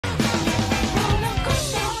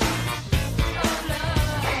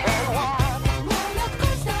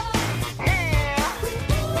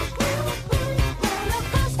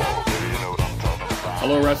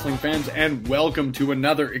Hello, wrestling fans, and welcome to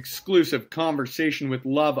another exclusive Conversation with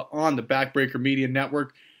Love on the Backbreaker Media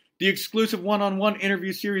Network, the exclusive one-on-one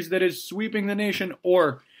interview series that is sweeping the nation,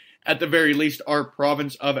 or at the very least, our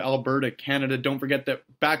province of Alberta, Canada. Don't forget that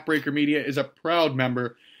Backbreaker Media is a proud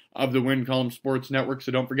member of the Win Column Sports Network,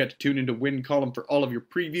 so don't forget to tune into Win Column for all of your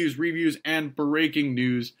previews, reviews, and breaking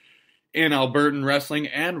news in Albertan wrestling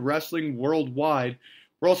and wrestling worldwide.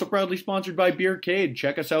 We're also proudly sponsored by Beercade.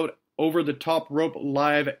 Check us out. Over the Top Rope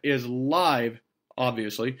Live is live,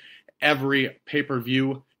 obviously, every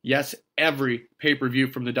pay-per-view. Yes, every pay-per-view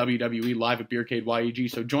from the WWE live at Beercade YEG.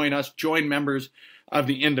 So join us, join members of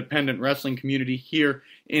the independent wrestling community here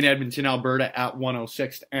in Edmonton, Alberta at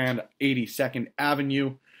 106th and 82nd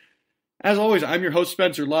Avenue. As always, I'm your host,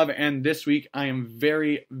 Spencer Love, and this week I am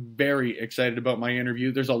very, very excited about my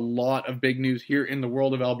interview. There's a lot of big news here in the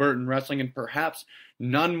world of Albertan wrestling, and perhaps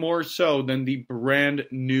none more so than the brand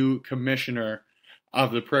new commissioner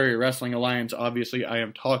of the Prairie Wrestling Alliance. Obviously, I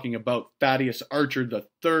am talking about Thaddeus Archer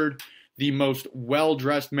III, the most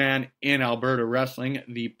well-dressed man in Alberta wrestling,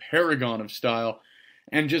 the paragon of style,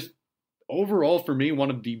 and just overall, for me, one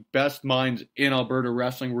of the best minds in Alberta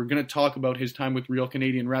wrestling. We're going to talk about his time with Real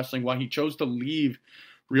Canadian Wrestling, why he chose to leave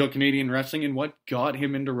Real Canadian Wrestling, and what got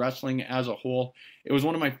him into wrestling as a whole. It was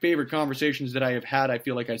one of my favorite conversations that I have had. I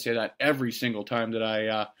feel like I say that every single time that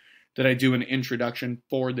I do an introduction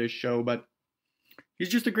for this show, but he's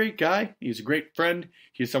just a great guy. He's a great friend.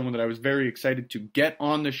 He's someone that I was very excited to get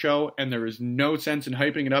on the show, and there is no sense in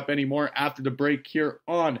hyping it up anymore after the break here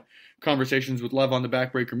on Conversations with Love on the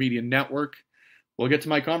Backbreaker Media Network. We'll get to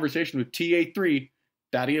my conversation with TA3,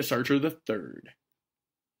 Thaddeus Archer III.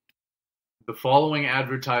 The following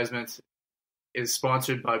advertisement is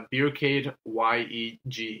sponsored by Beercade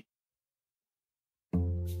YEG.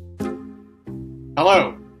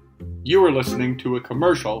 Hello. You are listening to a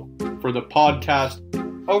commercial for the podcast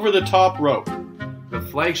Over the Top Rope, the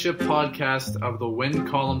flagship podcast of the Win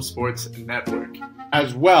Column Sports Network,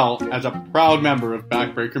 as well as a proud member of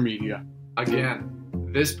Backbreaker Media. Again,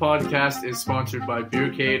 this podcast is sponsored by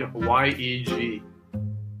Beercade YEG.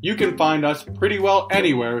 You can find us pretty well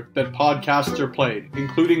anywhere that podcasts are played,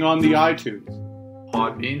 including on the iTunes,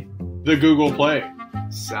 Podbean, the Google Play,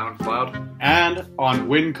 SoundCloud, and on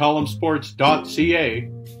wincolumnsports.ca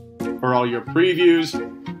for all your previews,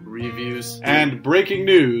 reviews, and breaking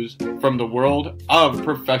news from the world of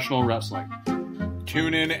professional wrestling.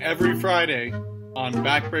 Tune in every Friday on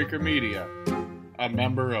Backbreaker Media, a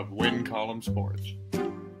member of Win Column Sports.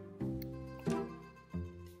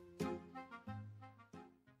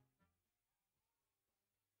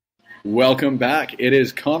 Welcome back. It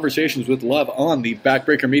is Conversations with Love on the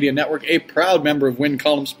Backbreaker Media Network, a proud member of Win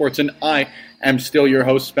Column Sports, and I am still your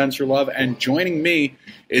host, Spencer Love, and joining me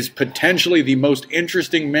is potentially the most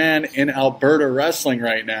interesting man in Alberta wrestling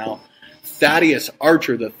right now, Thaddeus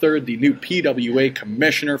Archer III, the new PWA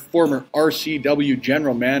Commissioner, former RCW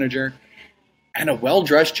General Manager, and a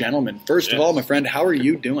well-dressed gentleman. First of all, my friend, how are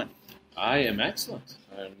you doing? I am excellent.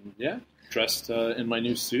 Dressed in my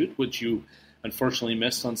new suit, which you unfortunately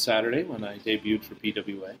missed on Saturday when I debuted for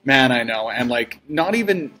PWA. Man, I know. And, not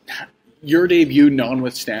even your debut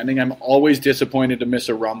notwithstanding, I'm always disappointed to miss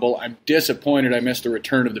a Rumble. I'm disappointed I missed the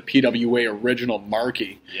return of the PWA original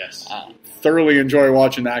Marky. Yes. Thoroughly enjoy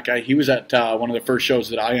watching that guy. He was at one of the first shows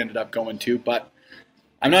that I ended up going to, but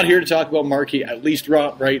I'm not here to talk about Marky, at least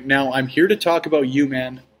right now. I'm here to talk about you,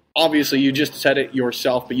 man. Obviously, you just said it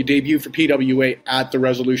yourself, but you debuted for PWA at the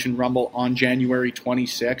Resolution Rumble on January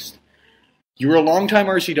 26th. You were a longtime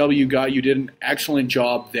RCW guy. You did an excellent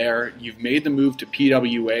job there. You've made the move to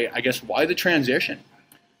PWA. I guess, why the transition?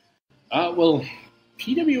 Well,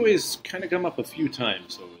 PWA has kind of come up a few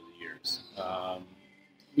times over the years.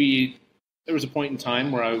 There was a point in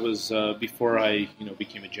time where I was, before I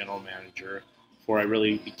became a general manager, before I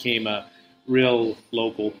really became a real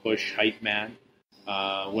local push hype man,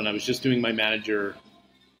 when I was just doing my manager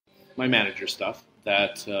stuff,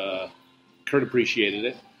 that Kurt appreciated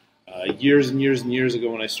it. Years and years and years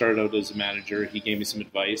ago when I started out as a manager, he gave me some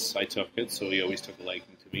advice. I took it, so he always took a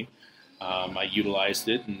liking to me. I utilized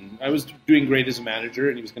it, and I was doing great as a manager,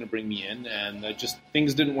 and he was going to bring me in, and just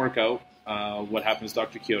things didn't work out. What happened is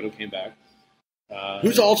Dr. Kyoto came back.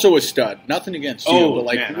 Who's also a stud. Nothing against you,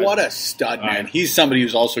 but man, what a stud, man. He's somebody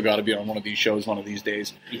who's also got to be on one of these shows one of these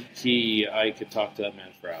days. I could talk to that man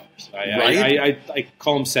for hours. I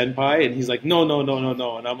call him senpai, and he's like, no.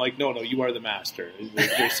 And I'm like, no, you are the master.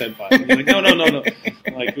 You're senpai. And he's like, no.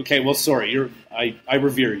 I'm like, okay, well, sorry. I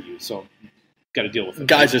revere you, so got to deal with it.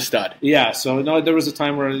 Guy's a stud. Yeah, so no, there was a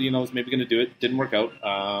time where, I was maybe going to do it. Didn't work out.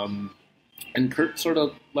 And Kurt sort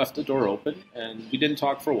of left the door open, and we didn't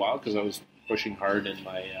talk for a while because I was pushing hard in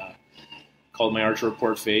my called my Archer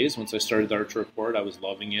Report phase. Once I started the Archer Report, I was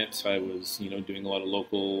loving it. I was, doing a lot of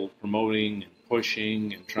local promoting and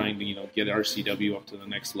pushing and trying to, get RCW up to the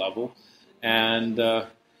next level. And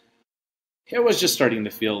it was just starting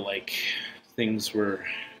to feel like things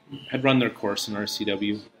had run their course in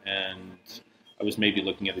RCW, and I was maybe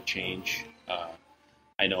looking at a change.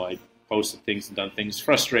 I know I posted things and done things,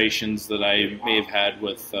 frustrations that I may have had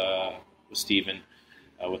with Steven,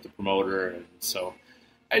 with the promoter, and so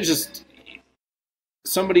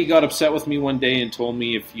somebody got upset with me one day and told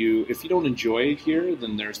me, if you don't enjoy it here,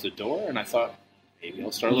 then there's the door. And I thought, maybe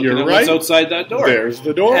I'll start looking at what's outside that door. There's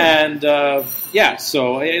the door. And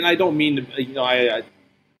and I don't mean to,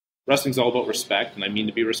 wrestling's all about respect, and I mean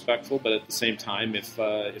to be respectful, but at the same time, if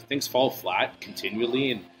things fall flat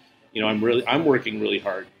continually, and I'm working really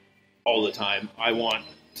hard all the time, I want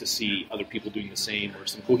to see other people doing the same, or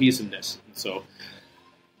some cohesiveness. And so,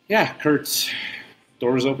 Kurt's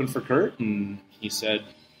door was open for Kurt, and he said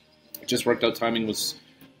it just worked out. Timing was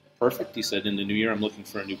perfect. He said, in the new year, I'm looking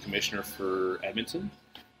for a new commissioner for Edmonton.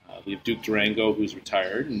 We have Duke Durango, who's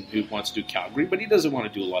retired and who wants to do Calgary, but he doesn't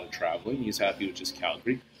want to do a lot of traveling. He's happy with just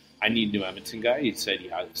Calgary. I need a new Edmonton guy. He said he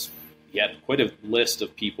had quite a list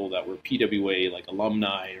of people that were PWA, like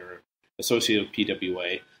alumni or associated with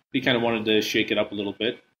PWA. He kind of wanted to shake it up a little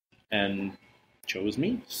bit and chose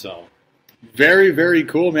me. So very, very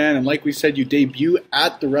cool, man. And like we said, you debut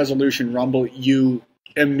at the Resolution Rumble. You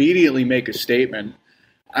immediately make a statement.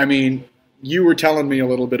 I mean, you were telling me a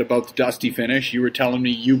little bit about the Dusty finish. You were telling me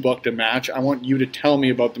you booked a match. I want you to tell me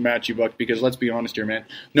about the match you booked, because let's be honest here, man.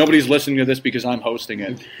 Nobody's listening to this because I'm hosting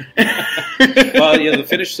it. Well, the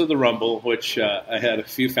finish to the Rumble, which I had a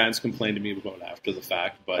few fans complain to me about after the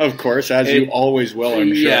fact. But of course, you always will,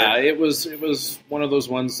 I'm sure. Yeah, it was one of those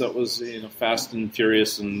ones that was fast and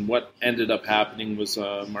furious, and what ended up happening was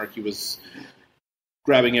Marky was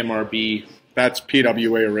grabbing MRB. That's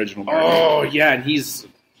PWA original Marky. Oh, yeah, and he's...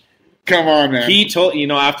 Come on, man. He told,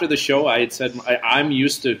 after the show, I had said, I'm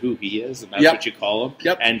used to who he is, and that's what you call him.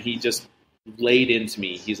 Yep. And he just laid into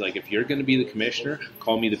me. He's like, if you're going to be the commissioner,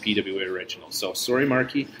 call me the PWA original. So, sorry,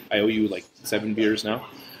 Marky. I owe you like 7 beers now.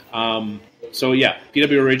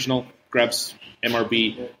 PWA original, grabs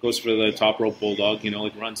MRB, goes for the top rope bulldog,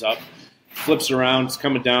 runs up, flips around, it's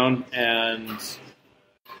coming down, and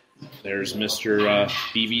there's Mr.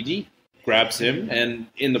 BVD. Grabs him, and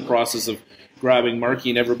in the process of grabbing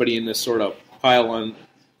Marky and everybody in this sort of pile,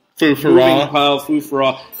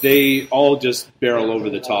 foo-for-raw, they all just barrel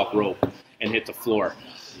over the top rope and hit the floor.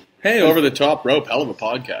 Hey, over the top rope, hell of a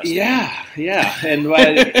podcast. Yeah. And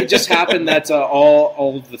it just happened that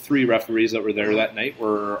all of the 3 referees that were there that night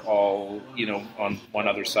were all, on one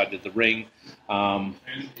other side of the ring.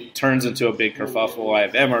 Turns into a big kerfuffle. I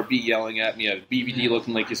have MRB yelling at me. I have BVD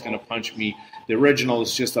looking like he's going to punch me. The original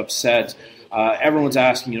is just upset. Everyone's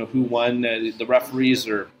asking, who won. The referees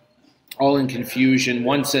are all in confusion.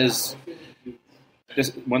 One says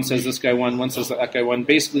this guy won. One says that guy won.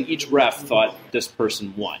 Basically, each ref thought this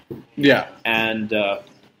person won. Yeah. And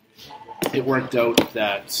it worked out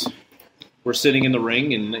that we're sitting in the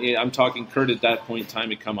ring, and I'm talking. Kurt at that point in time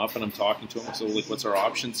had come up, and I'm talking to him. So, what's our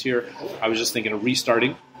options here? I was just thinking of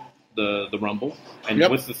restarting the Rumble, and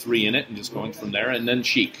with the 3 in it, and just going from there. And then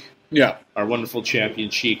Sheik, our wonderful champion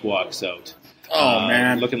Sheik, walks out. Oh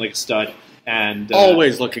man, looking like a stud, and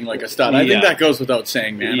always looking like a stud. I think that goes without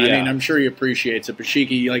saying, man. I mean, I'm sure he appreciates it, but Sheik,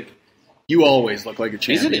 you always look like a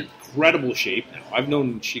champion. He's in incredible shape now. I've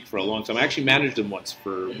known Sheik for a long time. I actually managed him once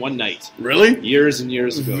for one night. Really? Years and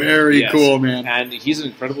years ago. Very cool, man. And he's in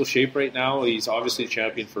incredible shape right now. He's obviously a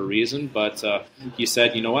champion for a reason, but he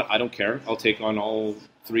said, you know what, I don't care. I'll take on all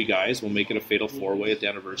 3 guys. We'll make it a fatal 4-way at the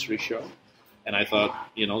anniversary show. And I thought,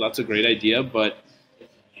 that's a great idea, but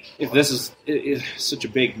if this is such a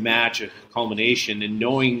big match, a culmination, and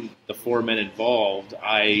knowing the 4 men involved,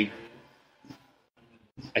 I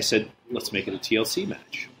said, let's make it a TLC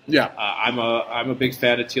match. Yeah, I'm a big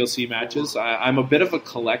fan of TLC matches. I'm a bit of a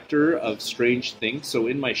collector of strange things. So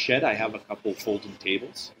in my shed, I have a couple folding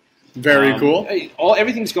tables. Very cool.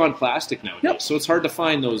 Everything's gone plastic nowadays, so it's hard to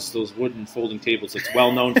find those wooden folding tables. It's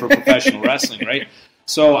well known for professional wrestling, right?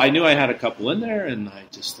 So I knew I had a couple in there, and I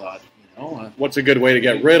just thought, what's a good way to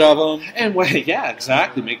get rid of them? And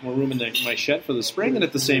exactly, make more room in my shed for the spring. And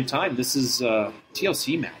at the same time, this is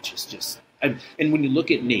TLC matches. And when you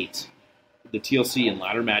look at Nate, the TLC and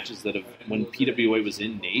ladder matches that have when PWA was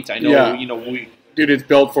in Nate, I know dude, it's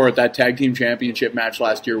built for it. That tag team championship match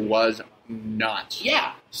last year was nuts.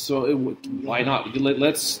 Yeah, so why not?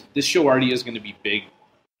 This show already is going to be big,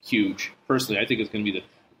 huge. Personally, I think it's going to be the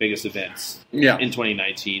biggest events in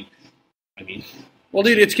 2019. I mean, Well,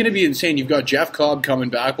 dude, it's going to be insane. You've got Jeff Cobb coming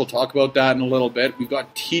back. We'll talk about that in a little bit. We've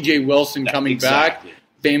got TJ Wilson coming back,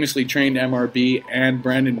 famously trained MRB, and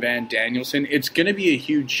Brandon Van Danielson. It's going to be a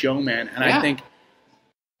huge show, man. And I think,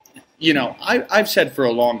 I've said for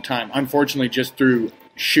a long time, unfortunately, just through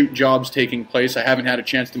shoot jobs taking place, I haven't had a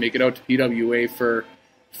chance to make it out to PWA for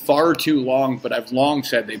far too long, but I've long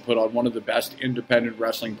said they put on one of the best independent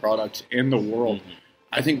wrestling products in the world. Mm-hmm.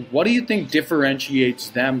 I think, what do you think differentiates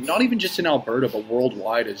them, not even just in Alberta, but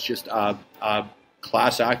worldwide, as just a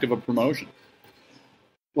class act of a promotion?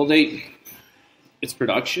 Well, it's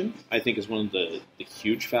production, I think, is one of the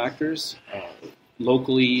huge factors.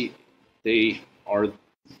 Locally, they are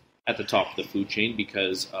at the top of the food chain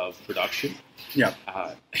because of production. Yeah.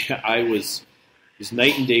 It was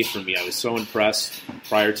night and day for me. I was so impressed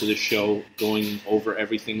prior to the show, going over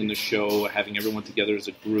everything in the show, having everyone together as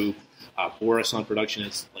a group. Boris on production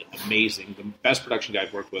is amazing. The best production guy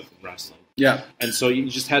I've worked with in wrestling. Yeah. And so you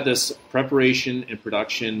just had this preparation and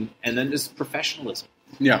production, and then this professionalism.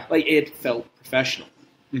 Yeah. It felt professional.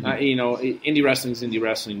 Mm-hmm. Indie wrestling is indie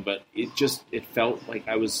wrestling, but it felt like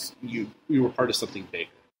you were part of something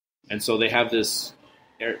bigger. And so they have this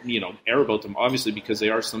air about them, obviously, because they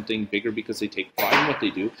are something bigger, because they take pride in what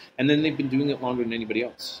they do. And then they've been doing it longer than anybody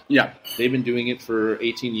else. Yeah. They've been doing it for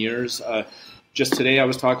 18 years. Just today, I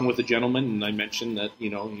was talking with a gentleman, and I mentioned that, he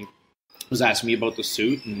was asking me about the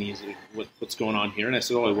suit, and he's like, what's going on here? And I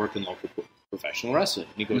said, I work in local professional wrestling.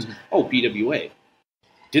 And he goes, PWA.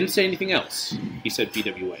 Didn't say anything else. He said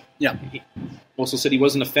PWA. Yeah. He also said he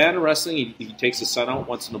wasn't a fan of wrestling. He takes his son out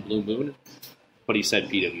once in a blue moon, but he said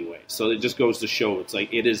PWA. So it just goes to show,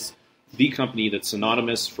 it is the company that's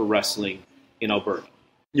synonymous for wrestling in Alberta.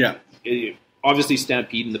 Yeah. Obviously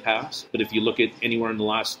Stampede in the past, but if you look at anywhere in the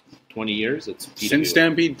last 20 years, it's PWA. Since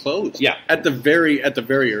Stampede closed. Yeah. At the very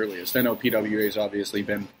earliest. I know PWA has obviously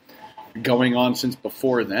been going on since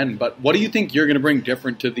before then, but what do you think you're going to bring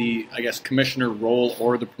different to the, commissioner role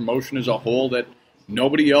or the promotion as a whole that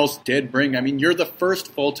nobody else did bring? I mean, you're the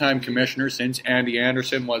first full-time commissioner since Andy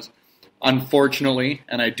Anderson was, unfortunately,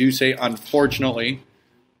 and I do say unfortunately,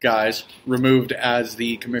 guys, removed as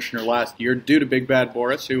the commissioner last year due to Big Bad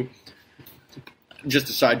Boris, who, just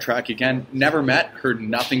a sidetrack again, never met, heard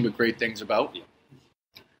nothing but great things about.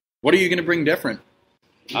 What are you going to bring different?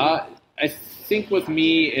 I think with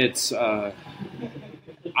me, it's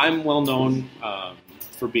I'm well known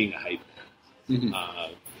for being a hype.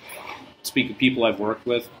 Mm-hmm. Speak of people I've worked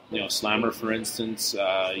with, Slammer, for instance,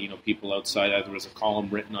 people outside. There was a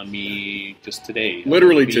column written on me just today.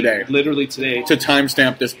 Literally today. To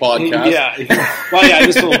timestamp this podcast. Yeah. Well, yeah,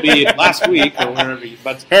 this will be last week or wherever.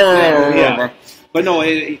 But yeah. But no,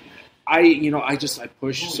 I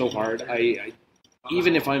push so hard. I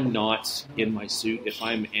even if I'm not in my suit, if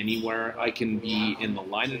I'm anywhere, I can be in the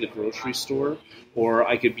line at a grocery store, or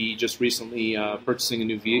I could be just recently purchasing a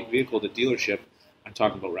new vehicle at a dealership. I'm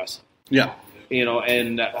talking about wrestling. Yeah.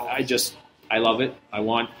 And I love it. I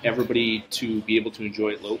want everybody to be able to enjoy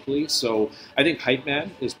it locally. So I think Hype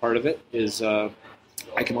Man is part of it.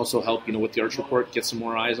 I can also help, with the Arch Report, get some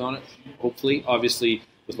more eyes on it, hopefully. Obviously,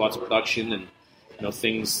 with lots of production and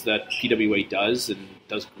things that PWA does and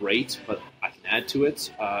does great, but I can add to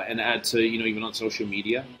it and add to, even on social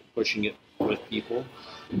media, pushing it with people.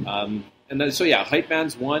 And then, Hype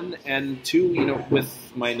Man's one, and two, with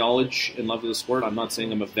my knowledge and love of the sport, I'm not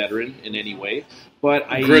saying I'm a veteran in any way, but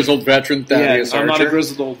grizzled veteran, Thaddeus Archer. I'm not a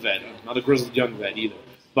grizzled old vet. I'm not a grizzled young vet either.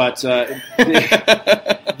 But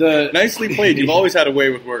nicely played. You've always had a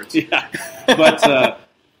way with words. Yeah, but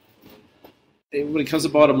when it comes to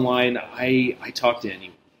bottom line, I talk to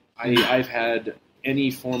anyone. I've had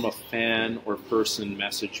any form of fan or person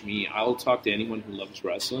message me. I'll talk to anyone who loves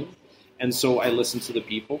wrestling, and so I listen to the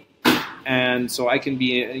people. And so I can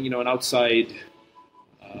be, an outside,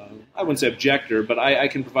 I wouldn't say objector, but I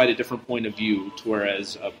can provide a different point of view, to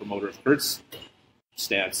whereas a promoter of Kurt's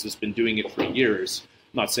stance has been doing it for years.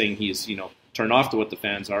 I'm not saying he's, turned off to what the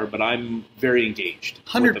fans are, but I'm very engaged.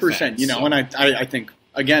 100%, and I think,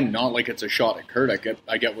 again, not like it's a shot at Kurt.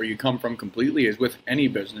 I get where you come from completely, is with any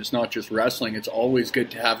business, not just wrestling. It's always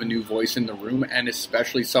good to have a new voice in the room, and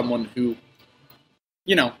especially someone who,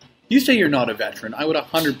 you say you're not a veteran. I would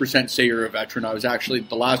 100% say you're a veteran. I was actually,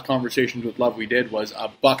 the last conversations with Love we did was a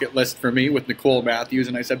bucket list for me with Nicole Matthews,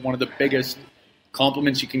 and I said one of the biggest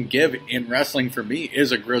compliments you can give in wrestling for me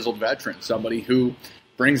is a grizzled veteran, somebody who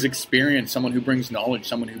brings experience, someone who brings knowledge,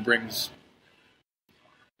 someone who brings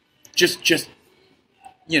just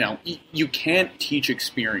you can't teach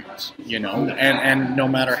experience, and no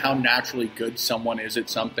matter how naturally good someone is at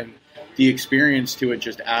something, the experience to it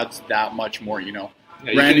just adds that much more,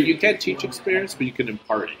 Yeah, Randy, you can't teach experience, but you can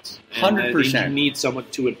impart it. 100%. You need someone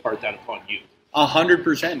to impart that upon you.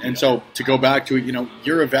 100%. And so to go back to it,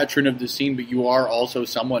 you're a veteran of the scene, but you are also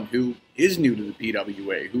someone who is new to the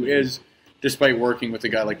PWA, who is, despite working with a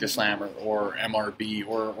guy like the Slammer or MRB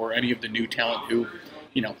or any of the new talent who,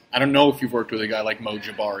 I don't know if you've worked with a guy like Mo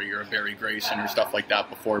Jabari or a Barry Grayson or stuff like that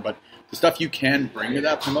before, but the stuff you can bring to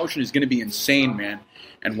that promotion is going to be insane, man.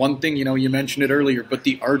 And one thing, you mentioned it earlier, but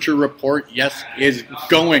the Archer Report, yes, is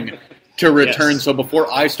going to return. Yes. So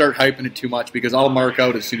before I start hyping it too much, because I'll mark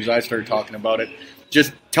out as soon as I start talking about it,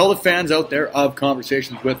 just tell the fans out there of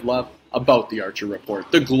Conversations with Love about the Archer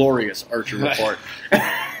Report, the glorious Archer Report.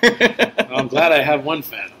 I'm glad I have one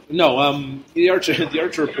fan. No, the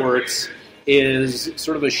Archer Reports is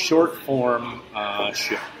sort of a short form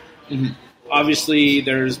show. Mm-hmm. Obviously,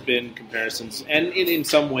 there's been comparisons, and in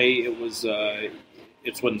some way,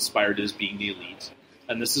 it's what inspired us being the Elite.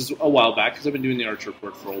 And this is a while back, because I've been doing the Archer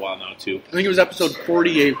Report for a while now, too. I think it was episode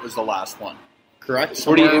 48 was the last one, correct?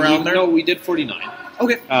 Somewhere around there? No, we did 49.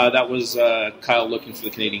 Okay. That was Kyle looking for the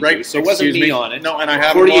Canadian right. Goose. So it wasn't me on it. No, and I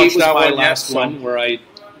haven't watched that one yet. 48 was my last one, where I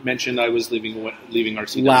mentioned I was leaving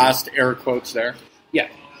RCW. Last air quotes there. Yeah.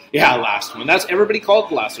 Yeah, last one. Everybody called it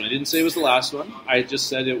the last one. I didn't say it was the last one. I just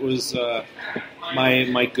said it was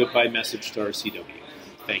my goodbye message to RCW,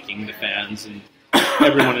 thanking the fans and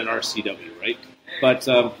everyone in RCW, right? But,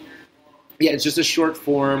 it's just a short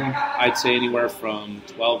form. I'd say anywhere from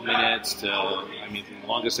 12 minutes to, the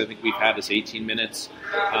longest I think we've had is 18 minutes.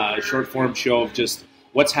 A short form show of just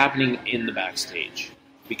what's happening in the backstage.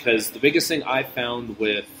 Because the biggest thing I found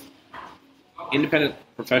with independent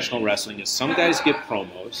professional wrestling is some guys get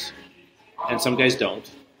promos and some guys don't.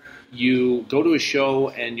 You go to a show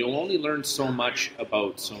and you'll only learn so much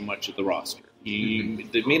about so much of the roster.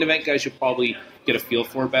 The main event guys you'll probably get a feel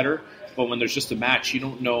for better, but when there's just a match, you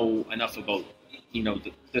don't know enough about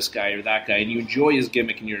this guy or that guy, and you enjoy his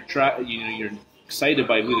gimmick and you're excited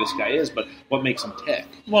by who this guy is, but what makes him tick?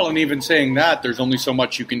 Well, and even saying that, there's only so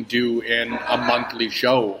much you can do in a monthly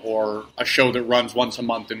show or a show that runs once a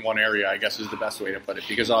month in one area, I guess is the best way to put it,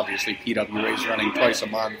 because obviously PWA is running twice a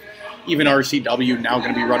month. Even RCW now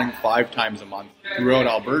going to be running 5 times a month throughout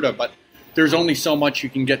Alberta, but there's only so much you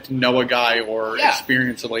can get to know a guy or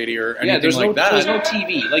experience a lady or anything like that. There's no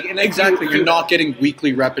TV. Exactly. You're not getting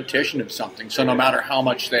weekly repetition of something, so no matter how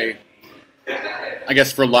much they, I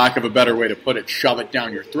guess for lack of a better way to put it, shove it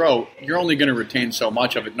down your throat, you're only going to retain so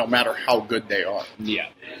much of it no matter how good they are. Yeah.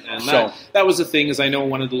 And that was the thing, is I know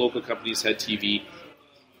one of the local companies had TV.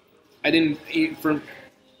 I didn't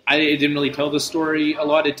really tell the story a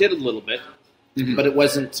lot. It did a little bit. Mm-hmm. But it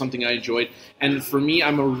wasn't something I enjoyed. And for me,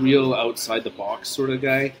 I'm a real outside-the-box sort of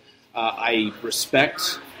guy. I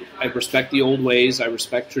respect the old ways. I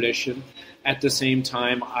respect tradition. At the same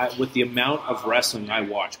time, with the amount of wrestling I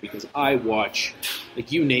watch, because I watch,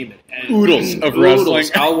 you name it. Oodles of wrestling.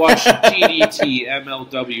 I'll watch DDT,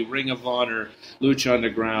 MLW, Ring of Honor, Lucha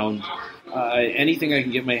Underground, anything I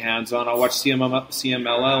can get my hands on. I'll watch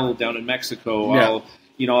CMLL down in Mexico.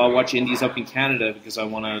 Yeah. I'll watch indies up in Canada because I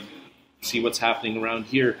want to see what's happening around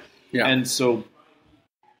here. Yeah. And so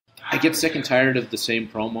I get sick and tired of the same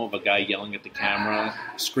promo of a guy yelling at the camera,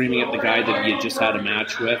 screaming at the guy that he had just had a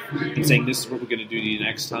match with, and saying, this is what we're going to do to you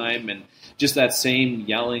next time, and just that same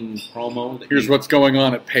yelling promo. Here's what's going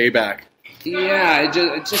on at Payback. Yeah,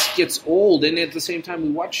 it just gets old, and at the same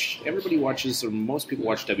time, everybody watches, or most people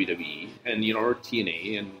watch WWE, and or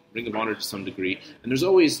TNA, and Ring of Honor to some degree, and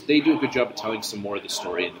they do a good job of telling some more of the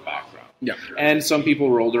story in the background. Yeah. And some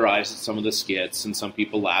people roll their eyes at some of the skits, and some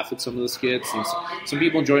people laugh at some of the skits, and some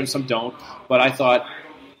people enjoy them, some don't. But I thought,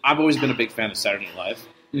 I've always been a big fan of Saturday Night Live.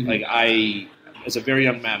 Mm-hmm. As a very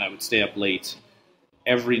young man, I would stay up late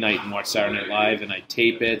every night and watch Saturday Night Live, and I'd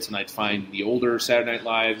tape it, and I'd find the older Saturday Night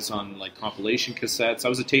Lives on compilation cassettes. I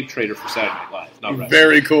was a tape trader for Saturday Night Live. Not wrestling.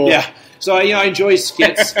 Very cool. Yeah. So I enjoy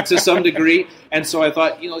skits to some degree, and so I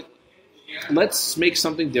thought, let's make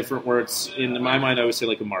something different where it's, in my mind, I would say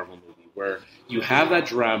like a Marvel movie, where you have that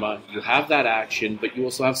drama, you have that action, but you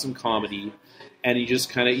also have some comedy, and you just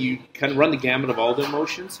kind of run the gamut of all the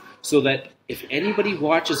emotions, so that if anybody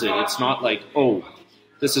watches it, it's not like, oh,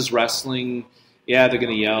 this is wrestling, yeah, they're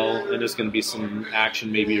going to yell, and there's going to be some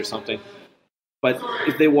action maybe or something. But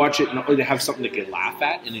if they watch it, they have something they can laugh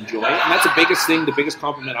at and enjoy. And that's the biggest thing, the biggest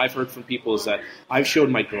compliment I've heard from people is that I've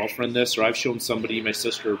shown my girlfriend this, or I've shown somebody, my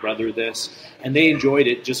sister or brother this, and they enjoyed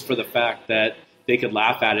it just for the fact that they could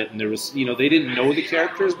laugh at it, and there was, they didn't know the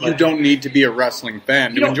characters. But you don't need to be a wrestling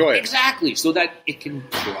fan to enjoy it. Exactly, so that it can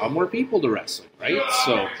draw more people to wrestling, right?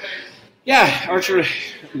 So Yeah, Archer.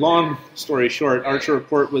 Long story short, Archer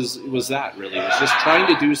Report was that really. It was just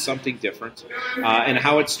trying to do something different, and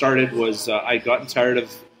how it started was I hadn't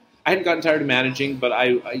gotten tired of managing, but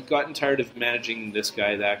I gotten tired of managing this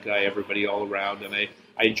guy, that guy, everybody all around, and I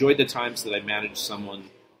enjoyed the times that I managed someone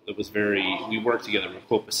that was we worked together,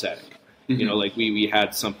 copacetic. Mm-hmm. You know, like we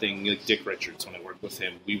had something like Dick Richards when I worked with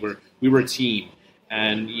him. We were a team.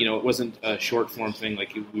 And, you know, it wasn't a short form thing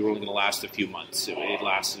like we were only going to last a few months. It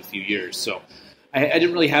lasted a few years. So I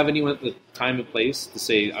didn't really have anyone at the time and place to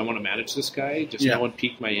say, I want to manage this guy. Just no one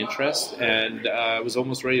piqued my interest. And I was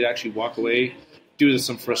almost ready to actually walk away due to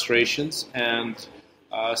some frustrations. And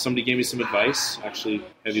somebody gave me some advice, actually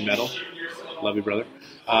heavy metal. Love you, brother.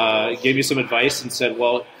 Gave me some advice and said,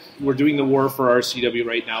 well, we're doing the war for RCW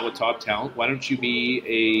right now with top talent. Why don't you be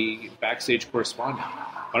a backstage correspondent?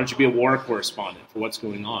 Why don't you be a war correspondent for what's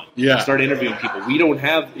going on? Yeah. Start interviewing people. We don't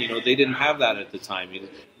have, they didn't have that at the time.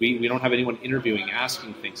 We don't have anyone interviewing,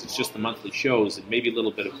 asking things. It's just the monthly shows and maybe a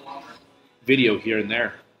little bit of video here and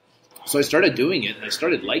there. So I started doing it, and I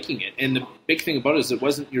started liking it. And the big thing about it is it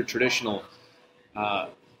wasn't your traditional,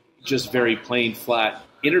 just very plain, flat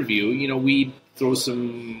interview. We'd throw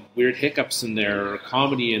some weird hiccups in there, or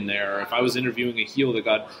comedy in there. If I was interviewing a heel that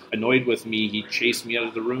got annoyed with me, he'd chase me out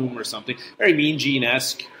of the room or something. Very Mean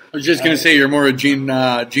Gene-esque. I was just going to say you're more a Gene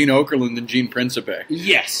Okerlund than Gene Principe.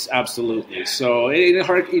 Yes, absolutely. So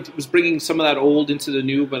it was bringing some of that old into the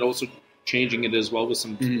new, but also changing it as well with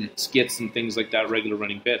some skits and things like that, regular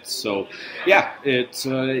running bits. So, yeah,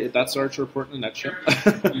 that's Archer Report in a nutshell.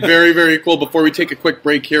 Very, very cool. Before we take a quick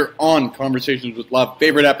break here on Conversations with Love,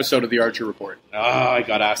 favorite episode of the Archer Report? I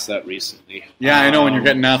got asked that recently. Yeah, I know, and you're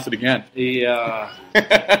getting asked it again. Yeah.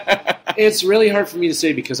 It's really hard for me to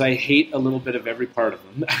say because I hate a little bit of every part of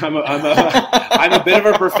them. I'm a bit of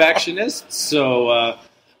a perfectionist, so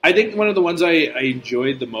I think one of the ones I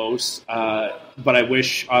enjoyed the most, but I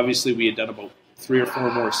wish obviously we had done about 3 or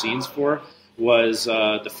 4 more scenes for, was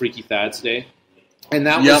the Freaky Thaddeus Day. And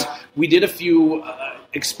that was, we did a few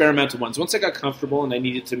experimental ones. Once I got comfortable and I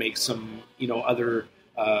needed to make some, other,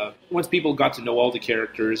 once people got to know all the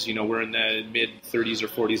characters, we're in the mid-30s or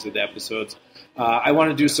 40s of the episodes, I want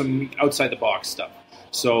to do some outside-the-box stuff.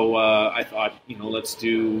 So I thought,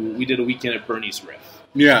 we did a weekend at Bernie's Riff.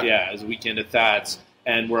 Yeah, it was a weekend at Thad's.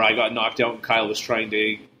 And where I got knocked out and Kyle was trying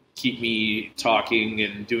to keep me talking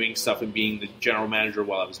and doing stuff and being the general manager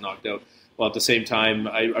while I was knocked out. Well, at the same time,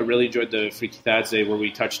 I really enjoyed the Freaky Thaddeus Day where we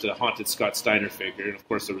touched a haunted Scott Steiner figure. And, of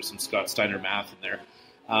course, there was some Scott Steiner math in there.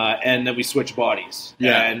 And then we switched bodies.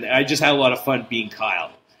 Yeah. And I just had a lot of fun being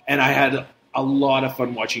Kyle. And I had a lot of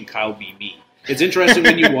fun watching Kyle be me. It's interesting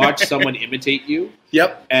when you watch someone imitate you.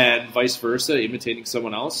 Yep. And vice versa, imitating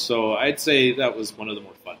someone else. So I'd say that was one of the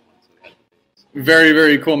more fun ones. Very,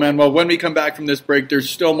 very cool, man. Well, when we come back from this break, there's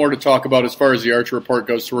still more to talk about as far as the Archer Report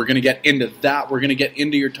goes, so we're going to get into that. We're going to get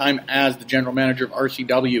into your time as the general manager of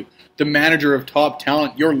RCW, the manager of top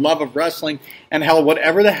talent, your love of wrestling, and hell,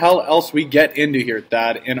 whatever the hell else we get into here,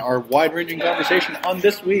 Thad, in our wide-ranging conversation on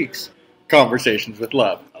this week's Conversations with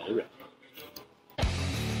Love.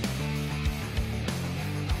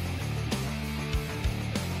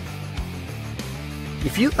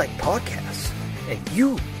 If you like podcasts and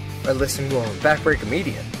you are listening to on Backbreaker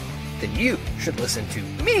Media, then you should listen to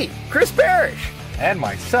me, Chris Parrish, and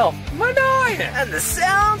myself, Manoyan, and the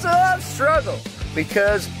Sounds of Struggle,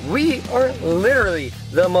 because we are literally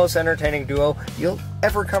the most entertaining duo you'll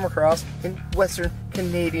ever come across in Western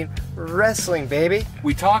Canadian wrestling, baby.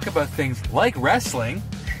 We talk about things like wrestling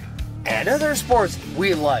and other sports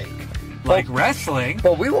we like. Wrestling.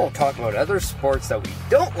 But we won't talk about other sports that we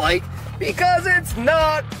don't like because it's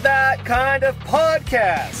not that kind of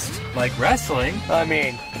podcast. Like wrestling. I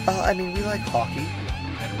mean, we like hockey.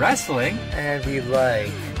 And wrestling. And we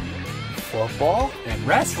like football. And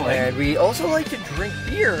wrestling. And we also like to drink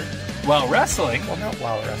beer. While wrestling. Well, not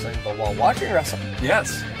while wrestling, but while watching wrestling.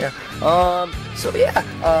 Yes. Yeah.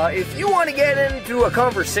 If you want to get into a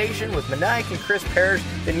conversation with Maniac and Chris Parrish,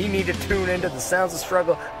 then you need to tune into the Sounds of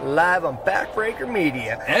Struggle live on Backbreaker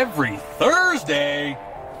Media. Every Thursday.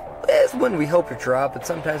 It's when we hope to drop, but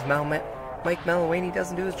sometimes Mike Malawany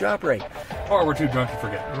doesn't do his job right. Or we're too drunk to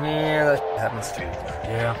forget. Yeah, that happens too.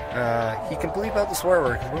 Yeah. He can bleep out the swear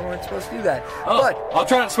word, because we weren't supposed to do that. Oh, but I'll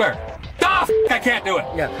try not to swear. I can't do it.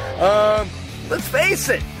 Yeah. Let's face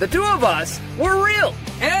it, the two of us, we're real.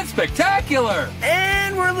 And spectacular.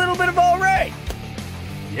 And we're a little bit of all right.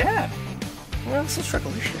 Yeah. We're also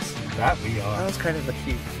strugglicious. That we are. That was kind of the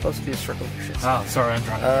key. Supposed to be a strugglicious. Oh, sorry, I'm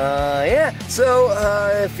drunk. Yeah. So,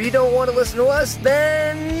 if you don't want to listen to us,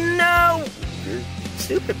 then no. You're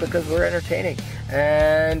stupid because we're entertaining.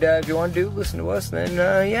 And if you want to listen to us,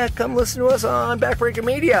 then come listen to us on Backbreaker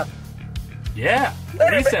Media. Yeah,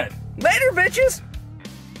 what he said. Later, bitches!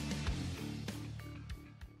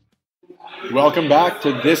 Welcome back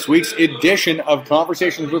to this week's edition of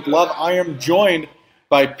Conversations with Love. I am joined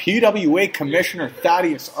by PWA Commissioner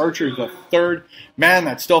Thaddeus Archer III. Man,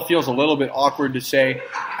 that still feels a little bit awkward to say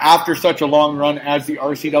after such a long run as the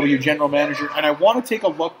RCW General Manager. And I want to take a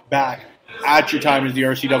look back at your time as the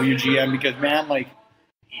RCW GM because, man, like,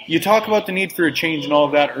 you talk about the need for a change and all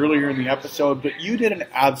of that earlier in the episode, but you did an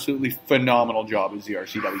absolutely phenomenal job as the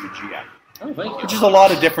RCW GM. Oh, thank you. Which is a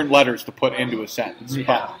lot of different letters to put into a sentence.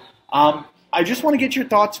 Yeah. But, I just want to get your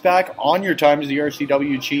thoughts back on your time as the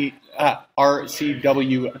RCW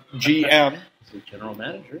GM. General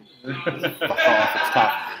Manager. It's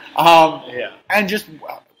tough. Yeah. And just,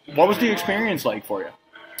 what was the experience like for you?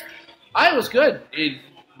 It was good. It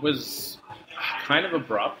was kind of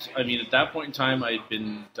abrupt. I mean, at that point in time, I'd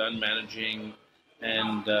been done managing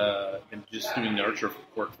and been just doing the Archer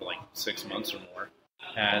work for like 6 months or more.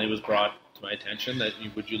 And it was brought to my attention that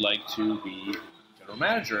would you like to be General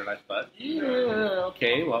Manager? And I thought, yeah,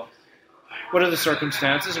 okay, well, what are the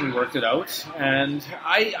circumstances? And we worked it out. And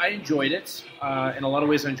I enjoyed it. In a lot of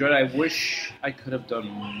ways, I enjoyed it. I wish I could have done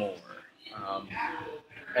more.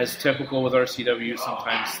 As typical with RCW,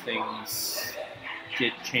 sometimes things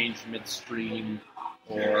get changed midstream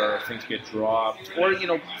or things get dropped or,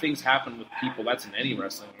 things happen with people. That's in any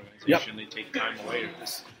wrestling organization. Yep. They take time away or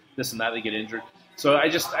this and that. They get injured. So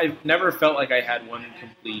I've never felt like I had one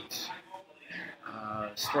complete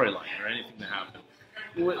storyline or anything that happened.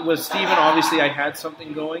 With Steven, obviously I had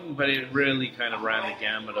something going, but it really kind of ran the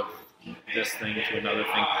gamut of this thing to another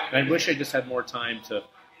thing. And I wish I just had more time to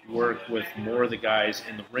work with more of the guys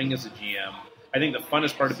in the ring as a GM. I think the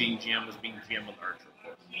funnest part of being GM was being GM with Archer.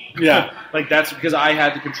 Yeah. Like that's because I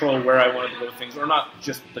had the control where I wanted to go with things, or not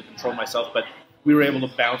just the control myself, but we were able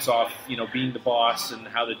to bounce off, being the boss and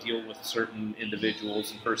how to deal with certain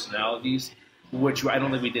individuals and personalities, which I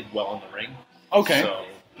don't think we did well in the ring. Okay. So,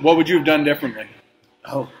 what would you have done differently?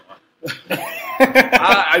 Oh.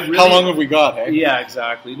 I really, how long have we got, hey? Yeah,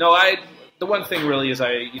 exactly. No, the one thing really is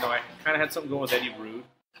I kind of had something going with Eddie Rude.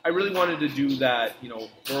 I really wanted to do that,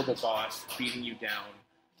 horrible boss beating you down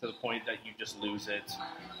to the point that you just lose it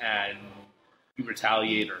and you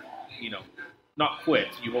retaliate or, not quit.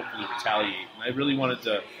 You hopefully retaliate. And I really wanted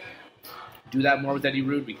to do that more with Eddie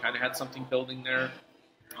Rude. We kind of had something building there,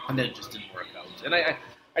 and then it just didn't work out. And I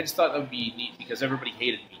just thought that would be neat because everybody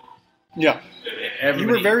hated me. Yeah. You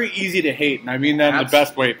were very easy to hate, and I mean that in the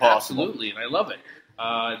best way possible. Absolutely, and I love it.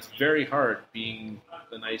 It's very hard being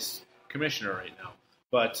the nice commissioner right now.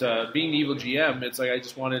 But being the evil GM, it's like I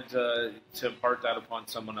just wanted to impart that upon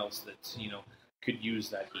someone else that, could use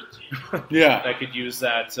that heat. Yeah. That could use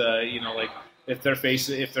that, like if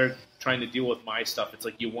they're trying to deal with my stuff, it's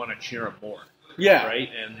like you want to cheer them more. Yeah. Right?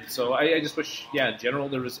 And so I just wish, in general,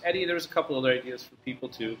 there was Eddie, there was a couple other ideas for people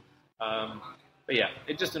too. But yeah,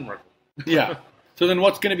 it just didn't work. Yeah. So then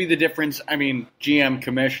what's going to be the difference? I mean, GM,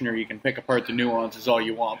 commissioner, you can pick apart the nuances all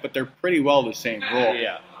you want, but they're pretty well the same role.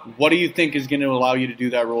 Yeah. What do you think is going to allow you to do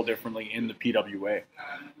that role differently in the PWA?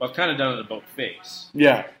 Well, I've kind of done it about face.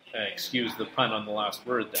 Yeah. Excuse the pun on the last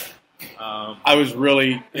word there. I was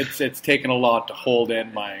really, it's taken a lot to hold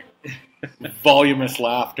in my voluminous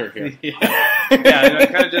laughter here. Yeah, I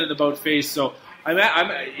kind of did it about face, so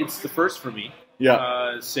it's the first for me.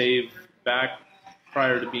 Yeah. Save back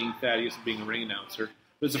prior to being Thaddeus and being a ring announcer. It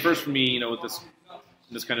was the first for me, with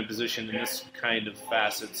this kind of position and this kind of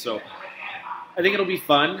facet. So I think it'll be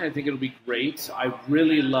fun. I think it'll be great. I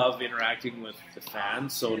really love interacting with the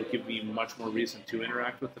fans, so it'll give me much more reason to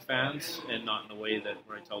interact with the fans and not in a way that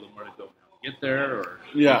where I tell them where to go and how to get there or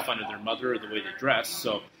make fun of their mother or the way they dress.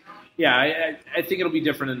 So yeah, I think it'll be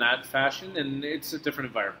different in that fashion, and it's a different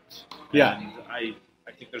environment. Yeah. And I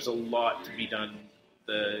think there's a lot to be done.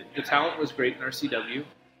 The talent was great in RCW.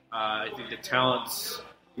 I think the talent's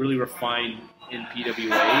really refined in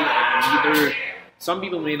PWA. And some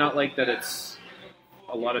people may not like that it's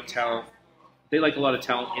a lot of talent. They like a lot of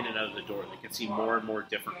talent in and out of the door. They can see more and more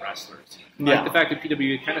different wrestlers. Yeah. Like the fact that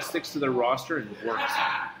PWA kind of sticks to their roster and works.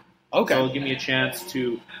 Okay. So it'll give me a chance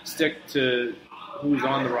to stick to who's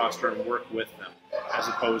on the roster and work with them, as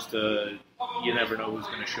opposed to you never know who's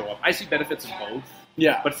going to show up. I see benefits in both.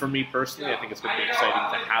 Yeah. But for me personally, I think it's going to be exciting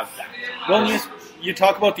to have that. Well, you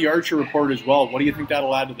talk about the Archer report as well. What do you think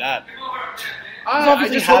that'll add to that?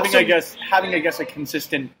 Obviously, having a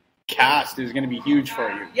consistent cast is going to be huge for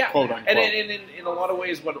you. Yeah, quote unquote. And in a lot of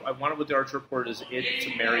ways, what I wanted with the Archer report is it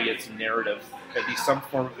to marry its narrative, at least some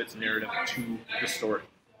form of its narrative, to the story.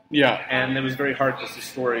 Yeah. And it was very hard because the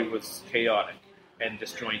story was chaotic and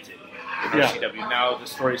disjointed in RCW. Now the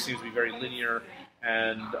story seems to be very linear,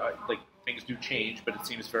 and things do change, but it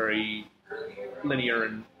seems very linear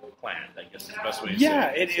and planned, I guess is the best way to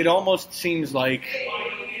say it. It almost seems like,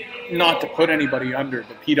 not to put anybody under,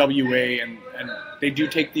 the PWA, and they do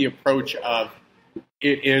take the approach of,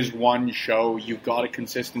 it is one show, you've got a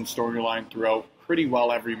consistent storyline throughout pretty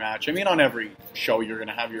well every match. I mean, on every show you're going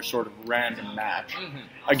to have your sort of random match,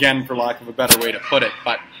 again, for lack of a better way to put it,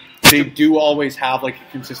 but they do always have like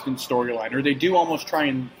a consistent storyline, or they do almost try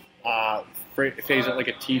and phase it like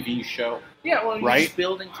a TV show. Yeah, well, you're right? just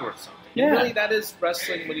building towards something. Yeah. Really, that is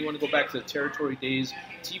wrestling when you want to go back to the territory days,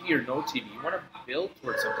 TV or no TV. You want to build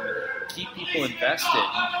towards something, keep people invested.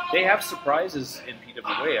 They have surprises in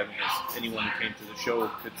PWA. I mean, as anyone who came to the show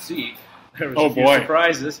could see, there was a few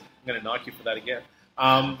surprises. I'm going to knock you for that again.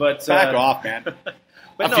 But back off, man.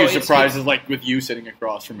 But a few surprises, like with you sitting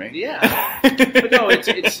across from me. Yeah. But no,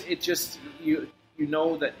 it's just you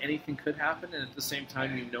know that anything could happen, and at the same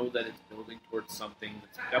time, you know that it's building towards something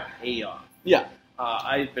that's a payoff. Yeah.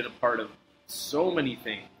 I've been a part of so many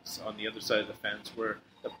things on the other side of the fence where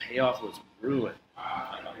the payoff was ruined.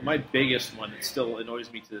 My biggest one, it still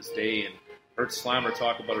annoys me to this day, and heard Slammer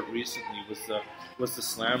talk about it recently, was the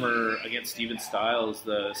Slammer against Steven Styles,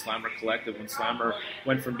 the Slammer Collective, when Slammer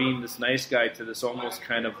went from being this nice guy to this almost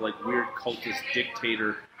kind of like weird cultist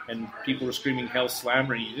dictator, and people were screaming "Hell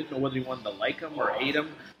Slammer," and you didn't know whether you wanted to like him or hate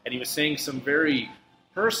him, and he was saying some very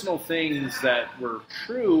personal things that were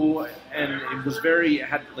true, and it was it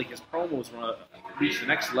had like his promos reached the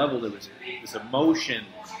next level. There was this emotion,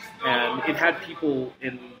 and it had people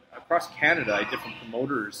across Canada, different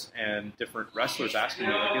promoters and different wrestlers asking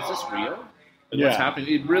me, like, is this real? Like, what's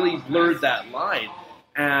happening? It really blurred that line,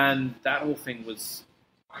 and that whole thing was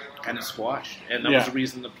kind of squashed, and that was the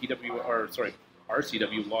reason the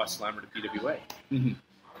RCW lost Slammer to PWA. Mm-hmm.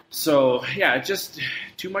 So yeah, just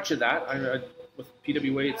too much of that. With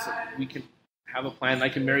PWA, we can have a plan. I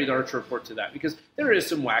can marry the Archer Report to that, because there is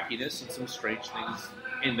some wackiness and some strange things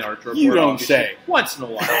in the Archer Report. You don't say. Once in a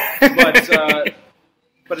while,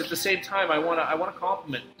 but at the same time, I want to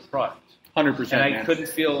compliment the product. 100%. And I couldn't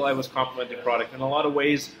feel I was complimenting the product. In a lot of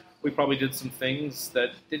ways, we probably did some things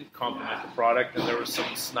that didn't compliment the product, and there were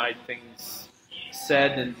some snide things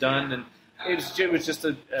said and done, and it was just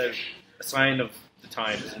a sign of the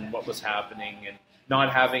times and what was happening, and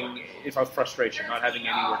not having, if I was frustration, not having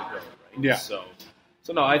anywhere to go. Right? Yeah. So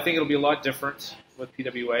no, I think it'll be a lot different with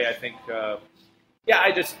PWA. I think, I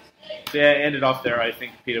ended off there. I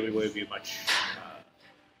think PWA would be a much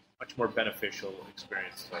more beneficial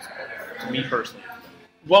experience to me personally.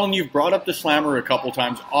 Well, and you've brought up the Slammer a couple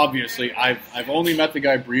times. Obviously, I've only met the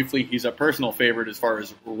guy briefly. He's a personal favorite as far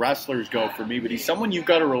as wrestlers go for me, but he's someone you've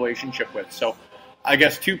got a relationship with. So I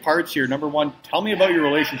guess two parts here. Number one, tell me about your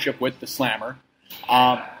relationship with the Slammer.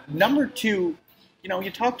 Number two,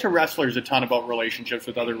 you talk to wrestlers a ton about relationships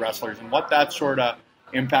with other wrestlers and what that sort of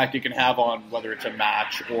impact it can have on whether it's a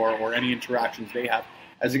match or any interactions they have.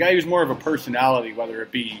 As a guy who's more of a personality, whether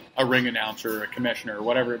it be a ring announcer or a commissioner or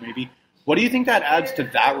whatever it may be, what do you think that adds to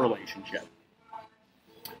that relationship?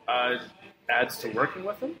 Adds to working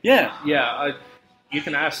with him? Yeah. Yeah, you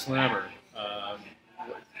can ask Slammer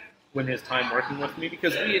when his time working with me,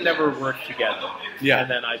 because we had never worked together. Yeah. And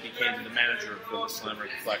then I became the manager for the Slammer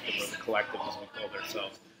Collective, or the Collective as we called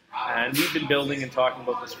ourselves. And we've been building and talking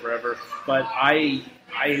about this forever, but I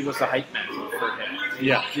was the hype man for him.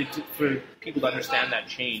 Yeah. For people to understand that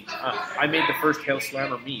change. I made the first Hail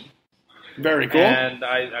Slammer meme. Very cool. And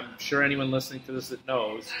I'm sure anyone listening to this that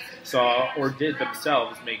knows saw or did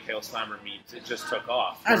themselves make Hail Slammer memes. It just took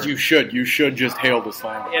off. As you should. You should just hail the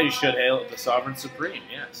Slammer. Yeah, you should hail the Sovereign Supreme,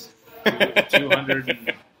 yes.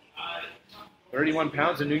 231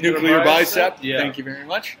 pounds of nuclear bicep. Yeah. Thank you very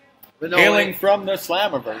much. No, Hailing from the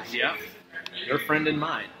Slammiverse. Yeah. Your friend and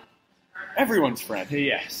mine. Everyone's friend.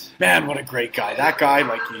 Yes. Man, what a great guy. That guy,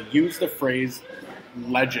 he used the phrase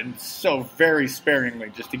legend so very sparingly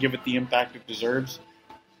just to give it the impact it deserves.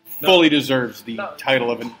 Fully deserves the title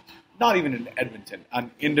of not even in Edmonton, an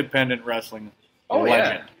independent wrestling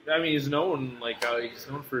legend. Yeah. I mean, he's known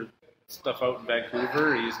for stuff out in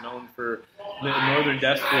Vancouver. He's known for the Northern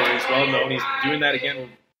Death Floor. He's well known. He's doing that again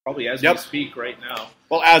probably as we speak right now.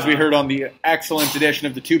 Well, as we heard on the excellent edition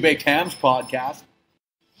of the Two Baked Hams podcast,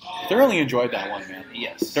 thoroughly enjoyed that one, man.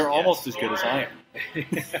 Yes. They're almost as good as I am.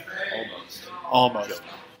 Almost.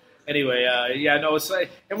 Anyway, it's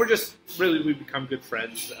like, and we've become good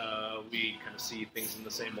friends. We kind of see things in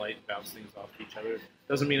the same light and bounce things off each other.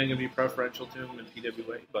 Doesn't mean I'm going to be preferential to him in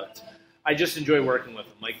PWA, but I just enjoy working with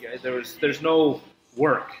him. There's no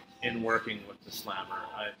work in working with the Slammer.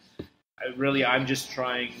 I'm just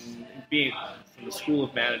trying, being from the School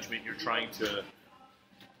of Management, you're trying to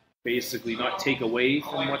basically not take away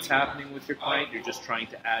from what's happening with your client. You're just trying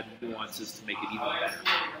to add nuances to make it even better.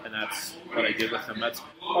 And that's what I did with him. That's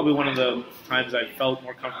probably one of the times I felt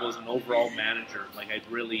more comfortable as an overall manager. Like I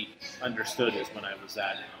really understood is when I was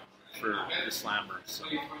for the Slammer. So.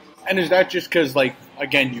 And is that just because, like,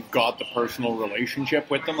 again, you've got the personal relationship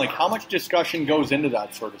with them? Like, how much discussion goes into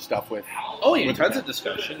that sort of stuff with? Oh, yeah, tons of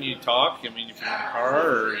discussion. You talk. I mean, if you're in the car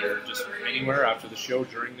or you're just anywhere after the show,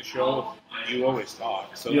 during the show, you always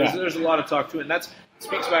talk. So there's a lot of talk to it. And that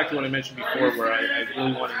speaks back to what I mentioned before, where I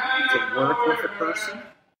really wanted to work with a person.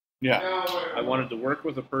 Yeah. I wanted to work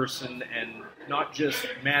with a person and not just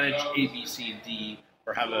manage A, B, C, and D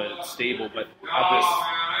or have a stable, but have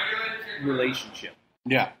this relationship.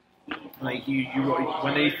 Yeah. Like you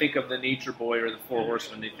when they think of the Nature Boy or the Four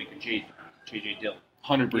Horsemen, they think of J.J. Dillon.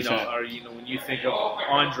 100%. When you think of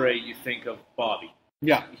Andre, you think of Bobby.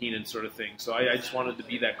 Yeah. Heenan sort of thing. So I just wanted to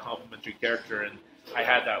be that complimentary character, and I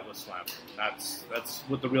had that with Slammer. That's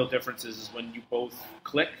what the real difference is when you both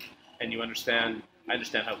click and you understand. I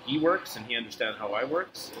understand how he works, and he understands how I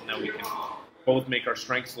works, and now we can both make our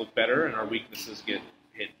strengths look better and our weaknesses get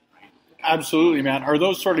hidden. Right? Absolutely, man. Are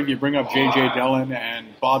those sort of, you bring up J.J. Dillon and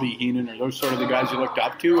Bobby Heenan, are those sort of the guys you looked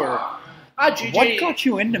up to, or what got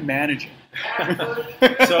you into managing?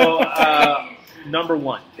 So, number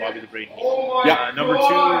one, Bobby the Brain Heenan. Yeah. Number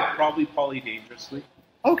two, probably Paulie Dangerously.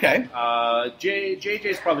 Okay.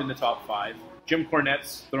 JJ's probably in the top 5. Jim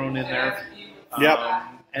Cornette's thrown in there. Yep.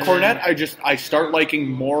 Cornette, then, I start liking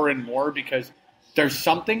more and more because there's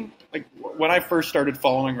something, like, when I first started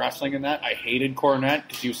following wrestling and that, I hated Cornette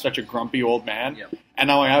because he was such a grumpy old man. Yep. And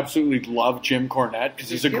now I absolutely love Jim Cornette because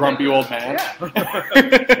he's a grumpy old man.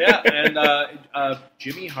 Yeah. And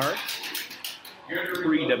Jimmy Hart,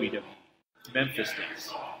 pre-WWE, Memphis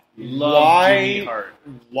days. Love Jimmy Hart.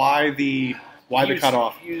 Why the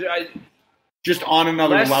cutoff? Just on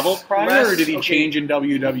another level prior, or did he change in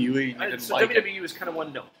WWE? WWE was kind of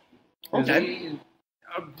one note. Okay.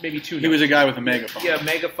 Maybe 2 notes. He was a guy with a megaphone. Yeah,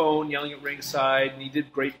 megaphone, yelling at ringside, and he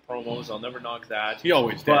did great promos. I'll never knock that. He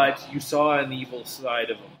always did. But you saw an evil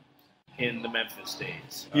side of him in the Memphis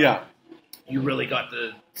days. Yeah. You really got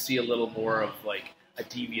to see a little more of, like, a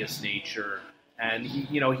devious nature. And, he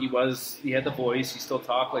had the voice. He still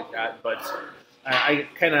talked like that. But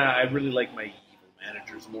I really like my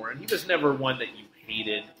managers more, and he was never one that you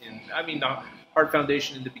hated. And I mean, the Hart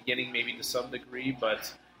Foundation in the beginning, maybe to some degree,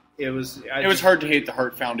 but it was hard to hate the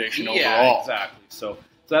Hart Foundation overall. Yeah, exactly. So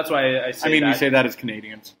that's why I say. I mean, we say that as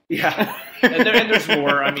Canadians. Yeah, and there's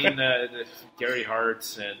more. I mean, the Gary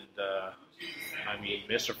Hart's and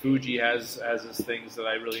Mr. Fuji has his things that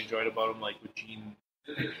I really enjoyed about him, like with Gene.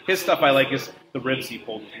 His stuff I like is the ribs he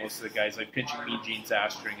pulled with most of the guys, like pinching Mean Gene's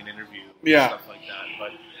ass during an interview, stuff like that.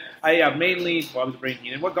 But mainly Bobby the Brain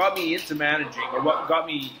Heenan. What got me into managing, or what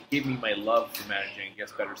gave me my love for managing, I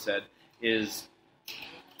guess better said, is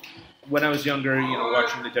when I was younger,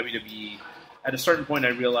 watching the WWE. At a certain point, I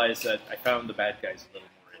realized that I found the bad guys a little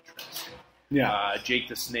more interesting. Yeah. Jake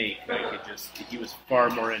the Snake, he was far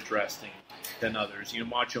more interesting than others.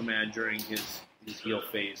 Macho Man during his heel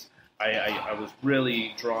phase, I was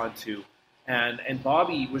really drawn to. And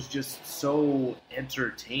Bobby was just so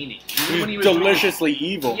entertaining. Even when he was deliciously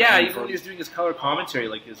evil. Yeah, even when he was doing his color commentary,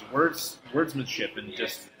 like his wordsmanship, and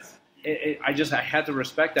I had to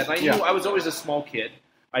respect that. And I knew I was always a small kid.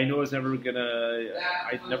 I knew I was never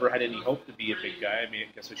I never had any hope to be a big guy. I mean,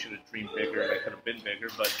 I guess I should have dreamed bigger. I could have been bigger,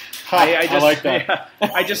 but I like that.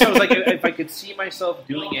 Yeah, I was like, if I could see myself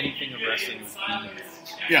doing anything in wrestling, it would be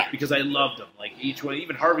this. Yeah, because I loved them. Like each one,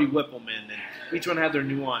 even Harvey Whippleman, and each one had their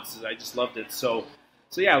nuances. I just loved it. So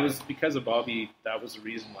yeah, it was because of Bobby. That was the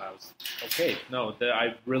reason why I was okay. No,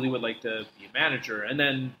 I really would like to be a manager, and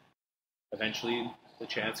then eventually the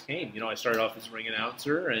chance came. I started off as a ring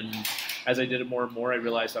announcer, and as I did it more and more, I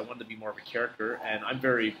realized I wanted to be more of a character, and I'm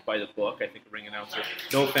very by the book. I think a ring announcer,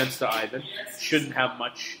 no offense to Ivan, shouldn't have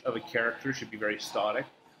much of a character, should be very stoic.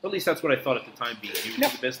 But at least that's what I thought at the time, being new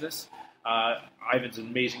to the business. Ivan's an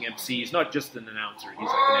amazing MC. He's not just an announcer, he's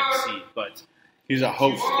like an MC, but he's a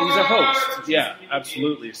host. He's a host, yeah,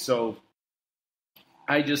 absolutely. So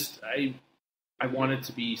I wanted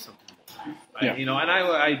to be something more. And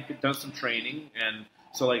I'd done some training, and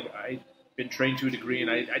so I'd been trained to a degree,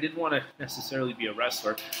 and I didn't want to necessarily be a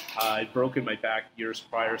wrestler. I'd broken my back years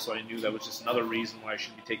prior, so I knew that was just another reason why I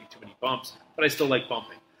shouldn't be taking too many bumps, but I still like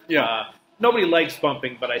bumping. Yeah. Nobody likes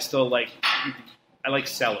bumping, but I still like I like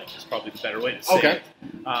selling is probably the better way to say Okay. it.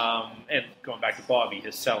 And going back to Bobby,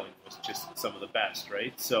 his selling was just some of the best,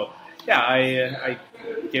 right? So, yeah, I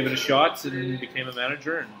gave it a shot and became a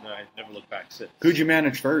manager, and I never looked back since. Who'd you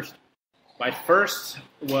manage first? My first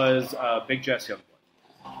was Big Jess Youngblood.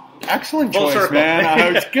 Excellent Full choice, circle. man.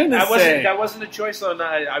 I was going to say. That wasn't a choice on,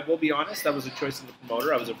 I will be honest, that was a choice of the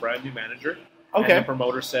promoter. I was a brand new manager. Okay. And the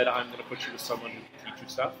promoter said, I'm going to put you with someone who can teach you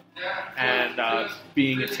stuff. And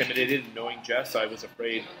being intimidated and knowing Jess, I was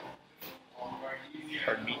afraid,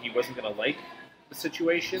 he wasn't going to like the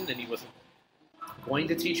situation, and he wasn't going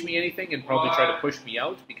to teach me anything and probably try to push me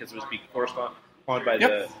out because it was being forced on by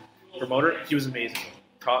the promoter. He was amazing.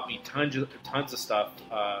 Taught me tons of stuff.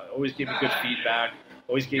 Always gave me good feedback.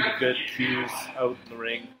 Always gave me good cues out in the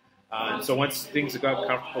ring. And so once things got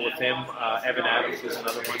comfortable with him, Evan Adams was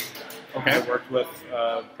another one I worked with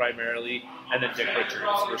primarily, and then Dick Richards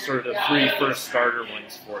were sort of the three first starter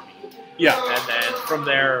ones for me. Yeah. And then from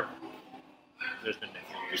there, there's been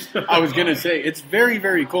many. I was going to say, it's very,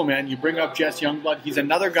 very cool, man. You bring up Jess Youngblood. He's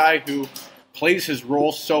another guy who plays his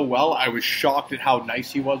role so well. I was shocked at how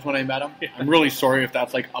nice he was when I met him. I'm really sorry if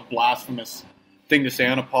that's like a blasphemous thing to say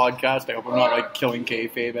on a podcast. I hope I'm not like killing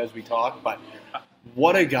kayfabe as we talk, but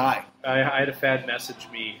what a guy. I had a fan message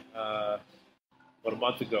me about a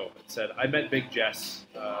month ago that said, I met Big Jess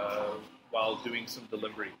while doing some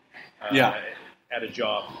delivery at a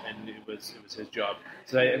job, and it was his job.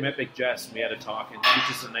 So I met Big Jess, and we had a talk, and he's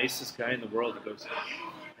just the nicest guy in the world. He goes,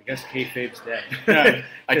 I guess kayfabe's dead. Yeah,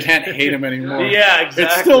 I can't hate him anymore. Yeah, exactly.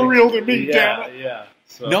 It's still real to me, damn it. Yeah.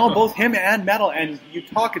 So. No, both him and Metal. And you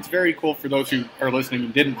talk, it's very cool for those who are listening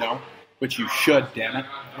and didn't know, which you should, damn it.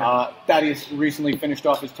 Thaddeus recently finished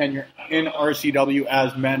off his tenure in RCW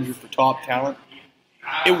as manager for Top Talent.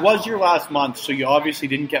 It was your last month, so you obviously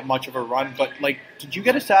didn't get much of a run, but like, did you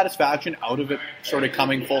get a satisfaction out of it sort of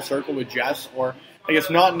coming full circle with Jess? Or I guess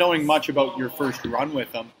not knowing much about your first run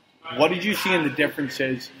with him, what did you see in the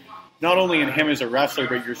differences, not only in him as a wrestler,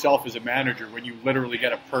 but yourself as a manager, when you literally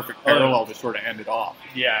get a perfect parallel to sort of end it off?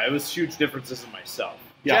 Yeah, it was huge differences in myself.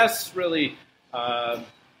 Yeah. Jess really, found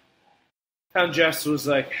Jess was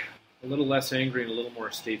like a little less angry and a little more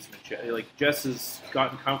statesmanship. Like, Jess has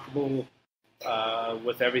gotten comfortable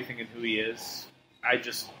with everything and who he is.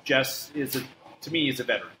 Jess to me, is a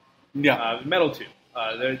veteran. Yeah. Metal too.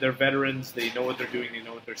 They're veterans. They know what they're doing. They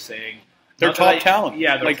know what they're saying. They're top talent.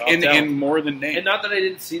 Yeah, they're like top in talent. more than name. And not that I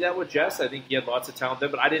didn't see that with Jess. I think he had lots of talent there,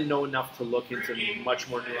 but I didn't know enough to look into much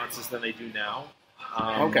more nuances than I do now.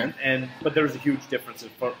 But there was a huge difference in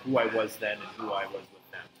who I was then and who I was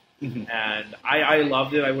with them. Mm-hmm. And I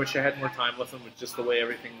loved it. I wish I had more time with him with just the way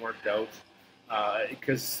everything worked out.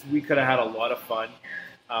 Because we could have had a lot of fun.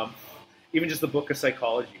 Even just the book of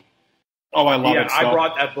psychology. Oh, I love it. I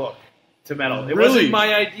brought that book to Metal. It Really? wasn't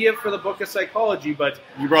my idea for the book of psychology, but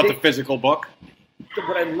You brought the physical book?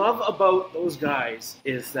 what I love about those guys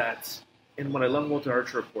is that, and what I love about the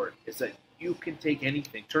Archer Report, is that you can take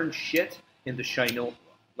anything, turn shit into shino,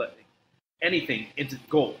 anything into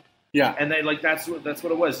gold. Yeah. And that's what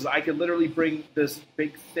it was. Is I could literally bring this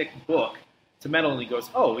big, thick book to Metal, and he goes,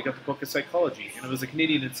 "Oh, we got the book of psychology," and it was a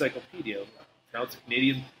Canadian encyclopedia. Now it's a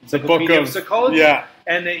Canadian encyclopedia of psychology. Yeah.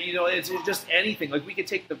 And it's just anything. Like, we could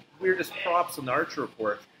take the weirdest props on the Archer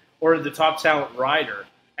Report or the Top Talent Rider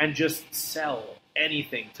and just sell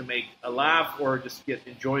anything to make a laugh or just get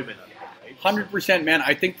enjoyment out of it, right? 100%, man.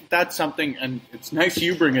 I think that's something, and it's nice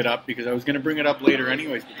you bring it up because I was going to bring it up later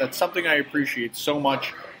anyways, but that's something I appreciate so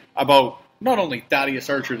much about not only Thaddeus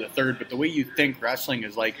Archer III, but the way you think wrestling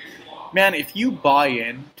is like, man, if you buy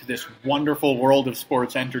into this wonderful world of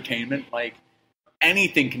sports entertainment, like,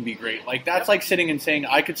 anything can be great. Like, that's like sitting and saying,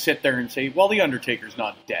 I could sit there and say, well, The Undertaker's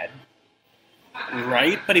not dead.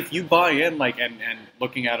 Right? But if you buy in, like, and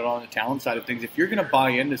looking at it on the talent side of things, if you're going to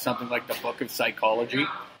buy into something like the Book of Psychology,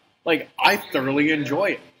 like, I thoroughly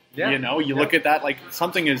enjoy it. Yeah. You know, you look at that, like,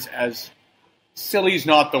 something as silly's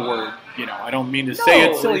not the word. You know, I don't mean to say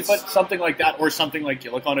it's silly, but something like that, or something like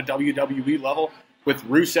you look on a WWE level, with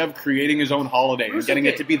Rusev creating his own holiday and getting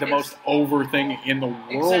it to be the most over thing in the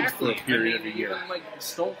world for a period of a year. Even like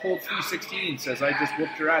Stone Cold 316 says, "I just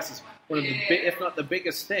whooped your ass," is one of the if not the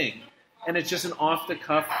biggest thing, and it's just an off the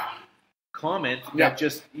cuff comment that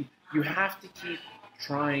just you have to keep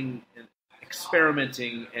trying and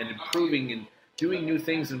experimenting and improving and doing new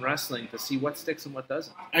things in wrestling to see what sticks and what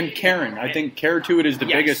doesn't. And caring, I think care to it is the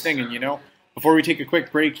biggest thing. And you know, before we take a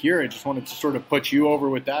quick break here, I just wanted to sort of put you over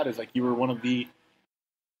with that as like you were one of the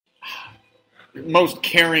most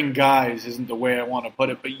caring guys, isn't the way I want to put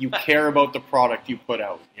it, but you care about the product you put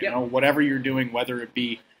out. You know, whatever you're doing, whether it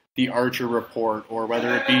be the Archer Report, or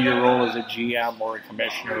whether it be your role as a GM or a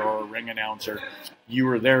commissioner or a ring announcer, you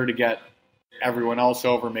were there to get everyone else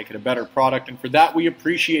over, make it a better product. And for that, we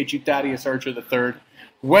appreciate you, Thaddeus Archer III.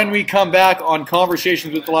 When we come back on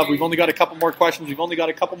Conversations with Love, we've only got a couple more questions. We've only got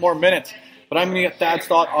a couple more minutes. But I'm going to get Thad's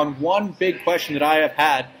thought on one big question that I have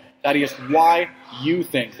had. Thaddeus, why you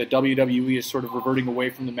think that WWE is sort of reverting away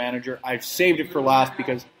from the manager. I've saved it for last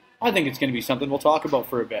because I think it's going to be something we'll talk about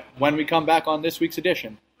for a bit when we come back on this week's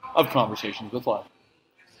edition of Conversations with Love.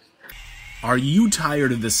 Are you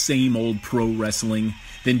tired of the same old pro wrestling?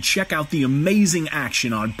 Then check out the amazing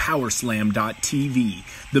action on Powerslam.tv,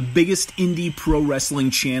 the biggest indie pro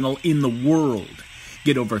wrestling channel in the world.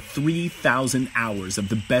 Get over 3,000 hours of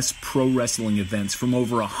the best pro wrestling events from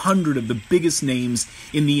over 100 of the biggest names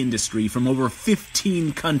in the industry from over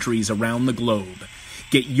 15 countries around the globe.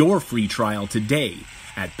 Get your free trial today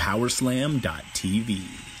at Powerslam.tv.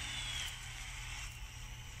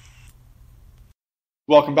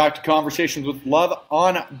 Welcome back to Conversations with Love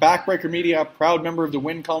on Backbreaker Media, a proud member of the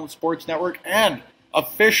Wincom Sports Network, and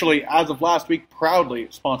officially, as of last week, proudly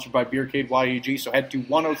sponsored by Beercade YEG. So head to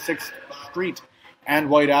 106th Street and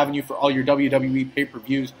White Avenue for all your WWE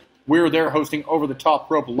pay-per-views. We're there hosting Over the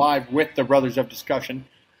Top Rope live with the Brothers of Discussion.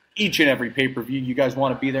 Each and every pay-per-view, you guys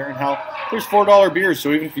want to be there. And how there's $4 beers,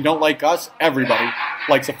 so even if you don't like us, everybody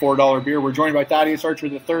likes a $4 beer. We're joined by Thaddeus Archer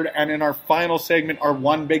III, and in our final segment, our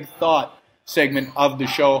One Big Thought segment of the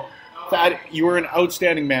show. Thad, you were an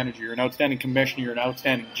outstanding manager, you're an outstanding commissioner, you're an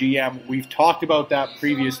outstanding GM. We've talked about that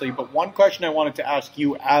previously, but one question I wanted to ask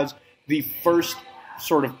you as the first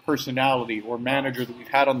sort of personality or manager that we've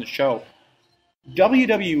had on the show.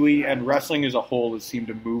 WWE and wrestling as a whole has seemed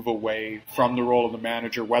to move away from the role of the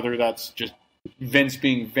manager, whether that's just Vince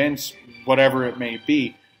being Vince, whatever it may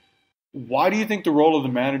be. Why do you think the role of the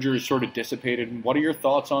manager is sort of dissipated, and what are your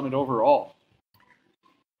thoughts on it overall?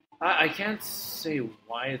 I can't say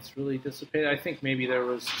why it's really dissipated. I think maybe there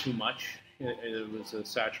was too much. It was a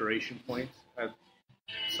saturation point at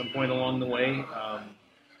some point along the way.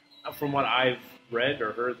 From what I've read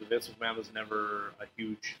or heard, that Vince McMahon was never a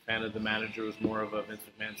huge fan of the manager. It was more of a Vince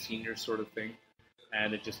McMahon Sr. sort of thing.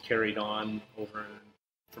 And it just carried on over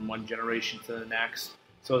from one generation to the next.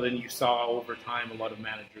 So then you saw over time a lot of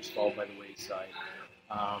managers fall by the wayside.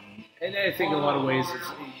 And I think in a lot of ways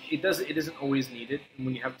it isn't always needed. And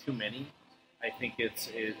when you have too many, I think it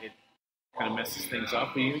kind of messes things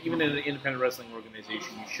up. Even in an independent wrestling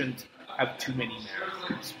organization, you shouldn't have too many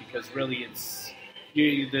managers because really it's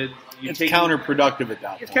counterproductive at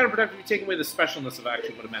that point. It's counterproductive. You take away the specialness of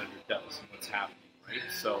actually what a manager does and what's happening, right?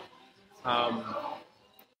 So,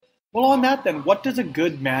 well, on that then, what does a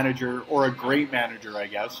good manager or a great manager, I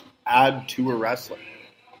guess, add to a wrestler?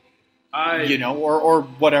 Or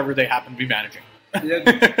whatever they happen to be managing.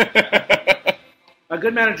 A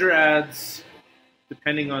good manager adds,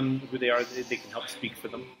 depending on who they are, they can help speak for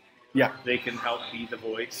them. Yeah. They can help be the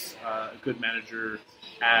voice. A good manager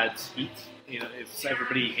adds heat. If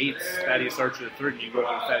everybody hates Thaddeus Archer III and you go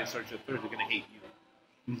on Thaddeus Archer III, they're going to hate you.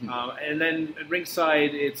 Mm-hmm. And then at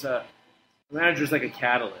ringside, a manager's like a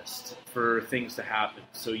catalyst for things to happen.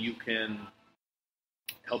 So you can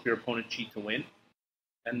help your opponent cheat to win.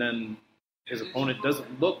 And then his opponent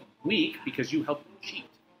doesn't look weak because you helped him cheat.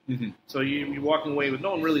 Mm-hmm. So you're walking away with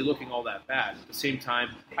no one really looking all that bad. At the same time,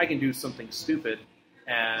 I can do something stupid,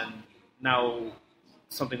 and now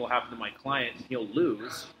something will happen to my client, and he'll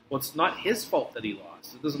lose. Well, it's not his fault that he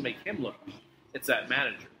lost. It doesn't make him look weak. It's that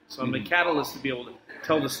manager. So I'm the catalyst to be able to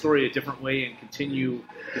tell the story a different way and continue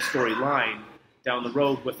the storyline down the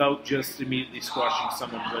road without just immediately squashing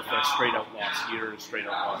someone with a straight-out loss here, a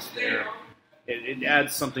straight-out loss there. It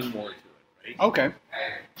adds something more to it, right? Okay.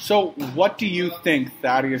 So what do you think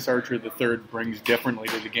Thaddeus Archer III brings differently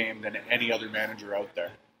to the game than any other manager out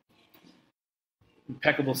there?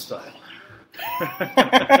 Impeccable style.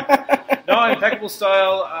 Impeccable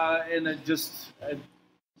style, and it just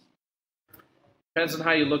depends on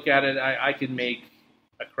how you look at it. I can make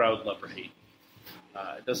a crowd love or hate.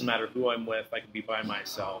 It doesn't matter who I'm with. I can be by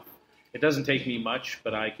myself. It doesn't take me much,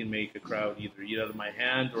 but I can make a crowd either eat out of my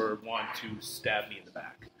hand or want to stab me in the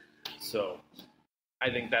back. So I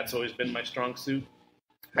think that's always been my strong suit.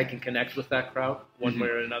 I can connect with that crowd one way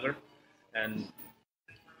or another. And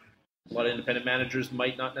a lot of independent managers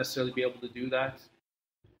might not necessarily be able to do that.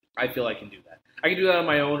 I feel I can do that. I can do that on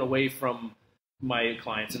my own away from my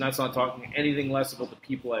clients. And that's not talking anything less about the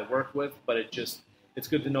people I work with, but it's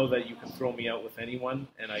good to know that you can throw me out with anyone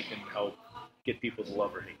and I can help get people to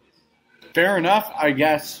love or hate. Fair enough, I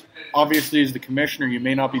guess. Obviously, as the commissioner, you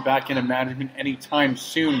may not be back in management anytime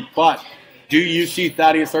soon, but do you see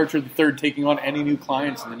Thaddeus Archer III taking on any new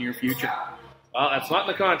clients in the near future? Well, that's not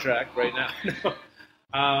in the contract right now.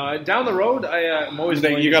 Down the road, I'm always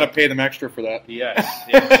You got to pay them extra for that. Yes.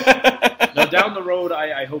 Now, down the road,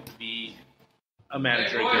 I hope to be a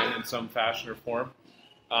manager again in some fashion or form.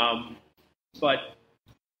 But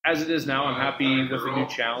as it is now, I'm happy with a new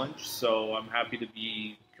challenge, so I'm happy to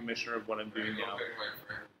be commissioner of what I'm doing now.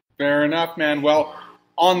 Fair enough, man. Well,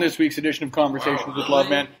 on this week's edition of Conversations with Love,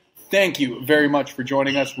 man, thank you very much for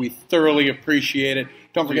joining us. We thoroughly appreciate it.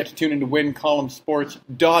 Don't forget to tune into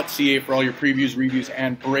wincolumnsports.ca for all your previews, reviews,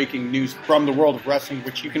 and breaking news from the world of wrestling,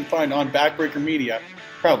 which you can find on Backbreaker Media,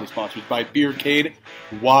 proudly sponsored by Beercade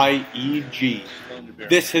YEG.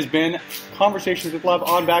 This has been Conversations with Love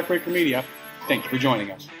on Backbreaker Media. Thank you for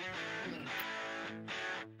joining us.